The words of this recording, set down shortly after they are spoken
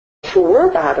who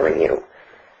were bothering you?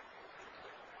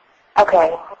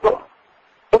 Okay.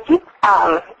 If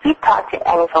you talk to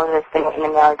any soldiers in the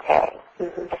military,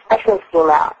 especially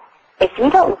female, if you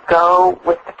don't go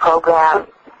with the program,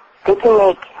 they can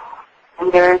make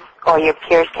leaders or your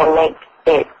peers can make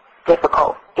it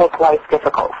difficult, make life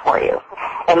difficult for you.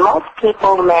 And most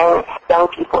people, men, young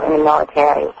people in the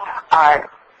military, are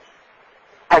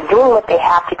doing what they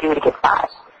have to do to get by.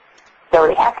 So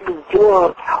they have to be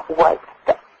doing what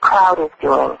the crowd is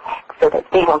doing so that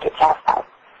they won't get chastised.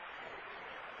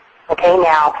 Okay,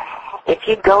 now, if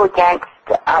you go against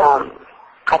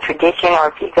a tradition, or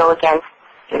if you go against,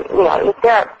 if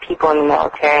there are people in the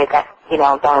military that,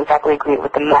 don't exactly agree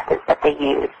with the methods that they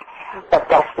use, but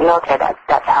that's the military,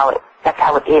 that's how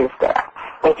it is there.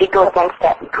 And if you go against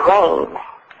that grain,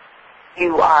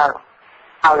 you are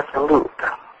out of the loop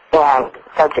and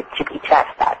subject to be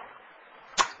chastised.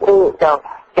 So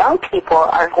young people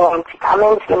are going to come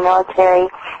into the military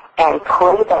and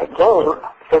play that game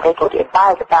so they can get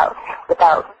by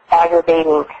without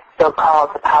aggravating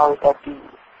so-called the powers that be.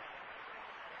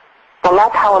 And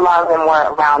that's how a lot of them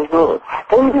were around me.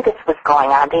 They knew this was going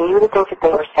on. They knew the things that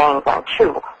they were saying weren't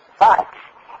true. But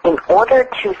in order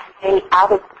to stay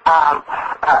out of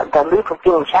the loop of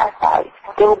being chastised,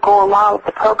 they will go along with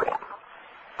the program.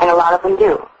 And a lot of them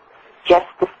do, just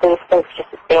to stay safe,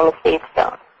 just to stay in the safe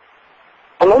zone.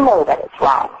 And they know that it's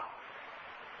wrong.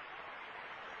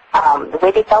 The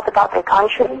way they felt about their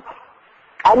country,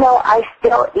 I know I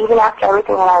still, even after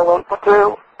everything that I went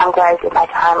through, I'm glad I did my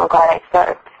time, I'm glad I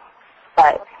served.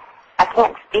 But I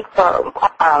can't speak for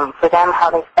them, how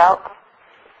they felt.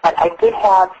 But I did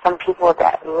have some people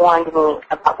that warned me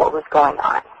about what was going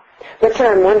on. That's what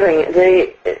I'm wondering.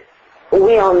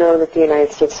 We all know that the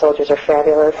United States soldiers are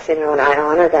fabulous, and I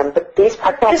honor them. But this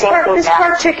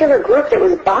particular group that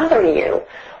was bothering you,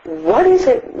 what is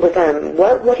it with them?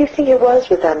 What do you think it was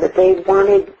with them that they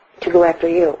wanted to go after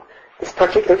you? This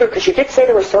particular group, because you did say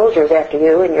there were soldiers after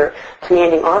you and your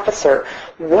commanding officer.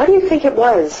 What do you think it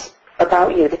was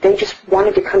about you that they just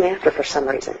wanted to come after for some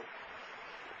reason?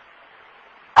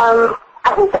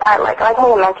 Like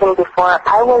I mentioned before,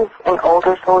 I was an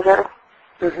older soldier.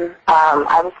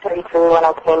 I was 33 when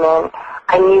I came in.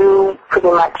 I knew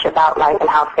pretty much about life and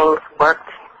how things worked,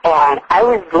 and I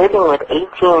was living with 18,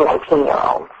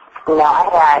 19-year-olds. I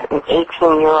had an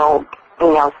 18-year-old,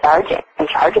 sergeant in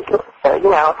charge of me.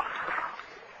 So,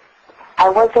 I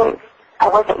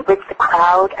wasn't with the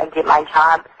crowd. I did my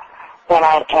job, and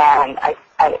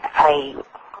I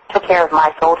took care of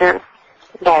my soldiers.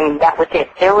 And that was it.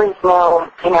 There was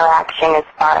no interaction as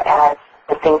far as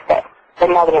the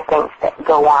negative things that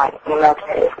go on in the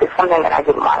military. It's something that I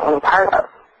didn't want any part of.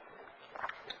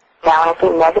 Now, when I say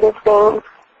negative things,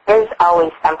 there's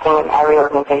always something in every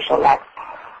organization that's,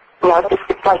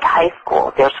 it's like high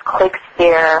school. There's cliques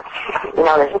here,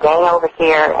 there's a gang over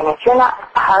here, and if you're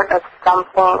not part of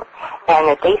something, and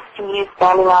if they see you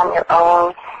standing on your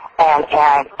own and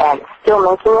still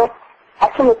making it,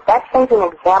 that sends an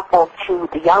example to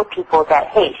the young people that,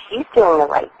 hey, she's doing the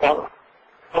right thing,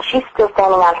 and she's still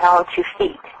standing on her own 2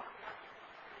 feet.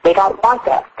 They don't want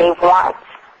that. They want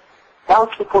young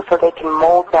people so they can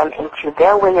mold them into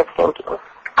their way of thinking.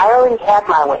 I already had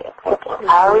my way of thinking.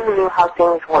 I already knew how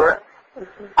things work.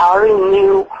 I already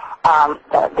knew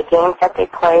the games that they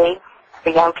play for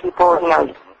young people,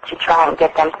 to try and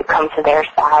get them to come to their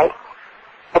side.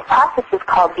 The process is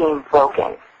called being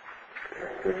broken.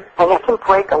 And it can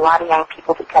break a lot of young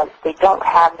people because they don't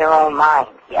have their own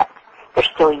minds yet. They're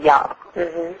still young.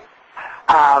 That's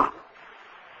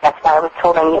why I was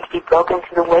told I need to be broken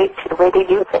to the way they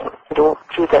do things, to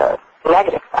the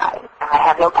negative side. I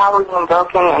have no problem being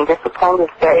broken, and discipline is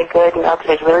very good.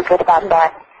 Military is really good about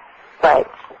that. But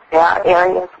there are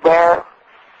areas where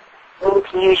you need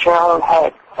to use your own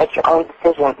head, make your own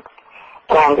decisions.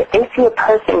 And if they see a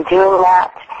person doing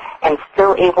that and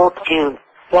still able to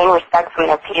gain respect from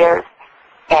their peers,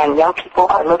 and young people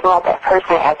are looking at that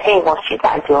person as, hey, well, she's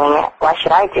not doing it, why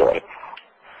should I do it?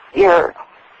 You're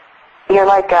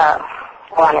like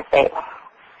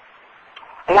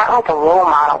not like a role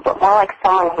model, but more like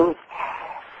someone who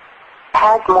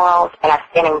has morals and are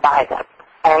standing by them,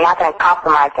 and are not going to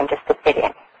compromise them just to fit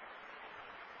in.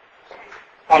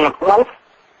 And once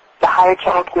the higher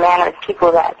chain of command or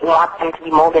people that want them to be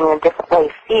molded in a different way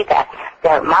see that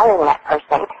they're admiring that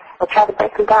person, they'll try to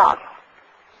break them down.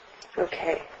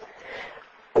 Okay.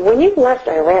 When you left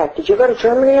Iraq, did you go to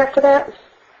Germany after that?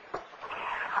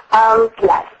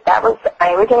 Yes.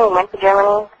 I originally went to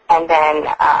Germany, and then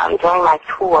during my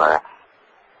tour,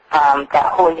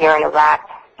 that whole year in Iraq,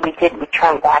 we did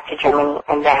return back to Germany,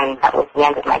 and then that was the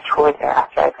end of my tour there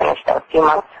after I finished a few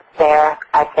months there,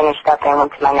 I finished up and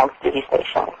went to my next duty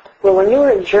station. Well, when you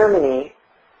were in Germany,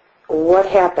 what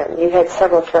happened? You had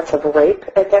several threats of rape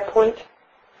at that point?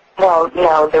 Well,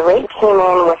 no, the rape came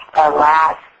in with the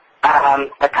last,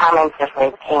 the comments of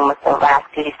rape came with the last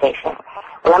duty station.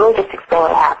 Let me just explain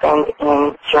what happened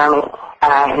in Germany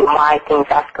and why things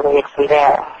escalated from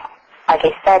there. Like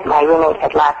I said, my roommate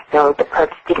had left, so the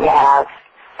perps didn't have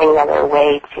any other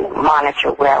way to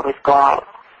monitor where I was going.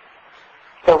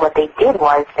 So what they did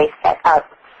was they set up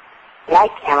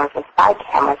night cameras and spy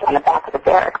cameras on the back of the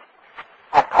barracks,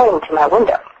 pointing to my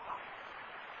window.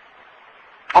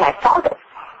 And I saw this.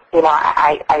 You know,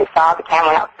 I saw the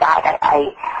camera outside.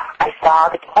 I saw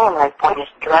the cameras pointed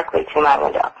directly to my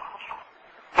window.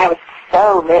 I was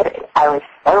so livid.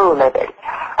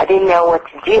 I didn't know what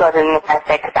to do other than the fact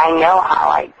that, because I know how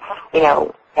I, you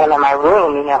know, am in my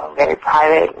room, you know, very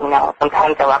private, you know,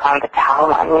 sometimes I walk on the towel,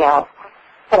 you know,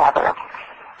 whatever.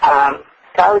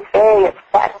 So I was very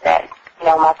upset that, you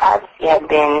know, my privacy had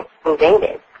been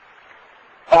invaded.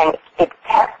 And it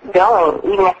kept going,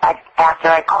 even if after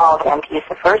I called MPs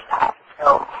the first time.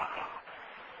 So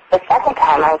the second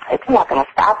time, I was like, I'm not going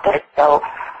to stop this. So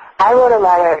I wrote a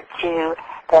letter to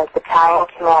the battalion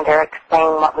commander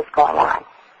explaining what was going on.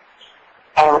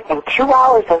 And within 2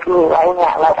 hours of me writing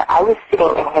that letter, I was sitting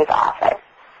in his office.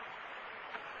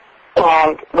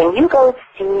 And when you go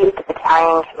see the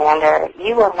battalion commander,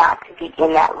 you are not to be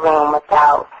in that room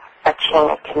without a chain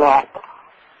of command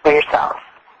for yourself.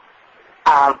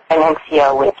 An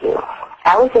NCO with you.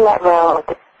 I was in that room with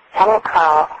the lieutenant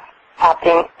colonel,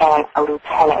 captain, and a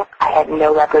lieutenant. I had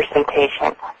no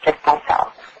representation, just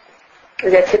myself.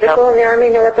 Is that typical in the Army,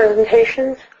 no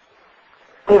representations?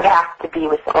 You have to be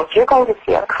with someone. If you're going to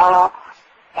see a colonel,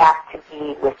 you have to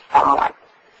be with someone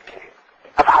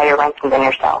of higher ranking than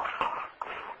yourself.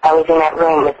 I was in that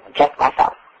room with just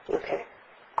myself. Okay.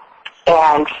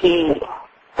 And he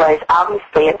was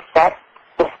obviously upset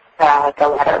with the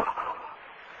letter.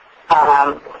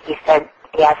 He said,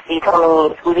 yes, he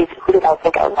told me, who did I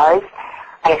think I was?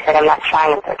 I said, I'm not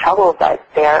trying to start trouble, but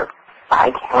there are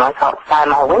spy cameras outside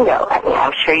my window. I mean,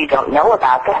 I'm sure you don't know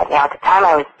about that. Now, at the time,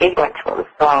 I was ignorant to what was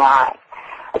going on.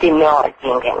 I didn't know I was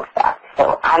doing gang stuff.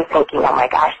 So I'm thinking, oh my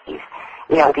gosh, these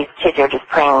kids are just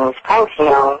playing these pranks, you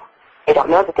know. They don't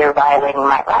know that they're violating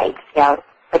my rights, you know.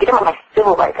 Like, I didn't want my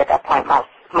civil rights at that point, my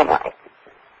human rights.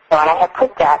 So, and I had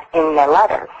put that in the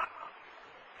letter.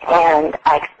 And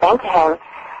I explained to him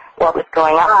what was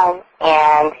going on,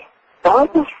 and the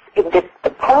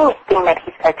point thing that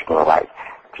he said to me was,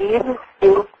 do you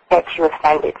think that you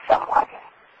offended someone?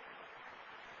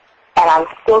 And I'm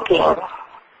thinking,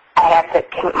 I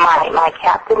had my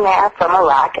captain there from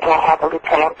Iraq, and I had the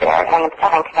lieutenant there, and the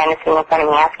battalion commander sitting in front of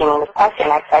me asking me this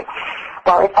question. I said,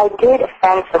 well, if I did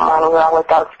offend someone, we're all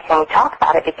adults, can we talk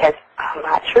about it? Because I'm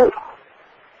not sure.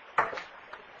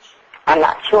 I'm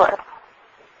not sure.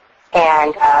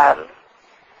 And, I'm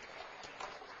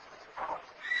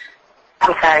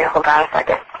sorry, hold on a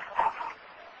second.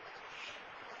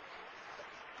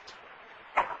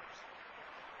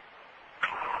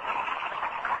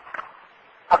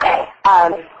 Okay,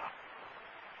 alright,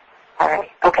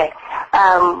 okay.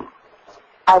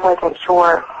 I wasn't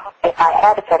sure if I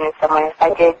had offended someone. If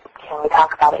I did, can we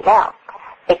talk about it now?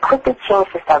 They quickly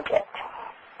changed the subject.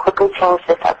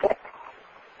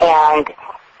 And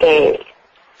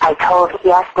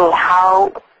he asked me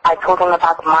how, I told him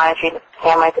about the monitoring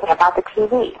cameras and about the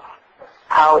TV,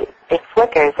 how it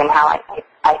flickers and how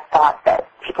I thought that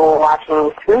people were watching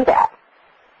me through that.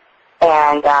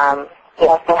 And he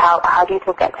asked me, how do you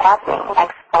think that's happening? And I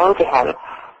explained to him.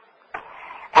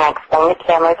 And I explained the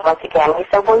cameras once again. He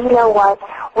said, well, you know what?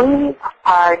 We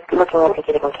are looking into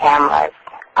getting cameras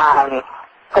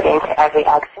put into every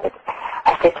exit.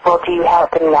 I said, well, do you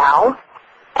have them now?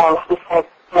 And he said,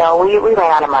 no, we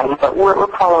ran out of money, but we're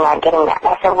planning on getting that. And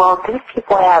I said, well, these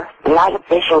people have night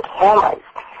vision cameras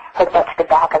hooked up to the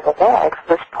back of the barracks,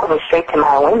 just pulling straight to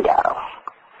my window.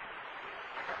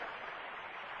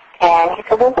 And he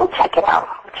said, well, we'll check it out.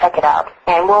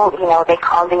 And they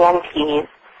called the MPs.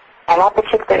 And that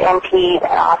particular MP,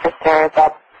 that officer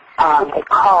that they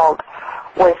called,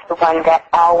 was the one that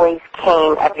always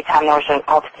came every time there was an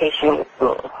altercation with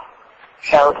me.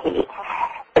 So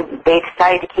they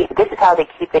decided to keep, this is how they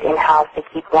keep it in-house, they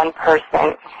keep one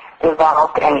person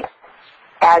involved. And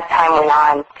as time went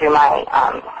on through my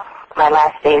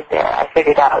last days there, I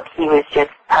figured out he was just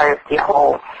part of the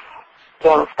whole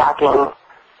gang stalking,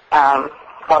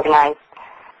 organized,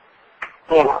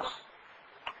 he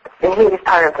was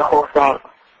part of the whole thing.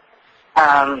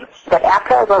 But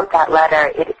after I wrote that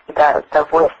letter, the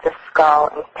voice, the skull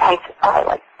intensified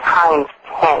like times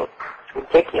 10. It's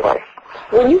ridiculous.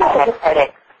 When you I had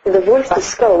headaches. the voice to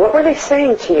skull, what were they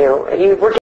saying to you? You were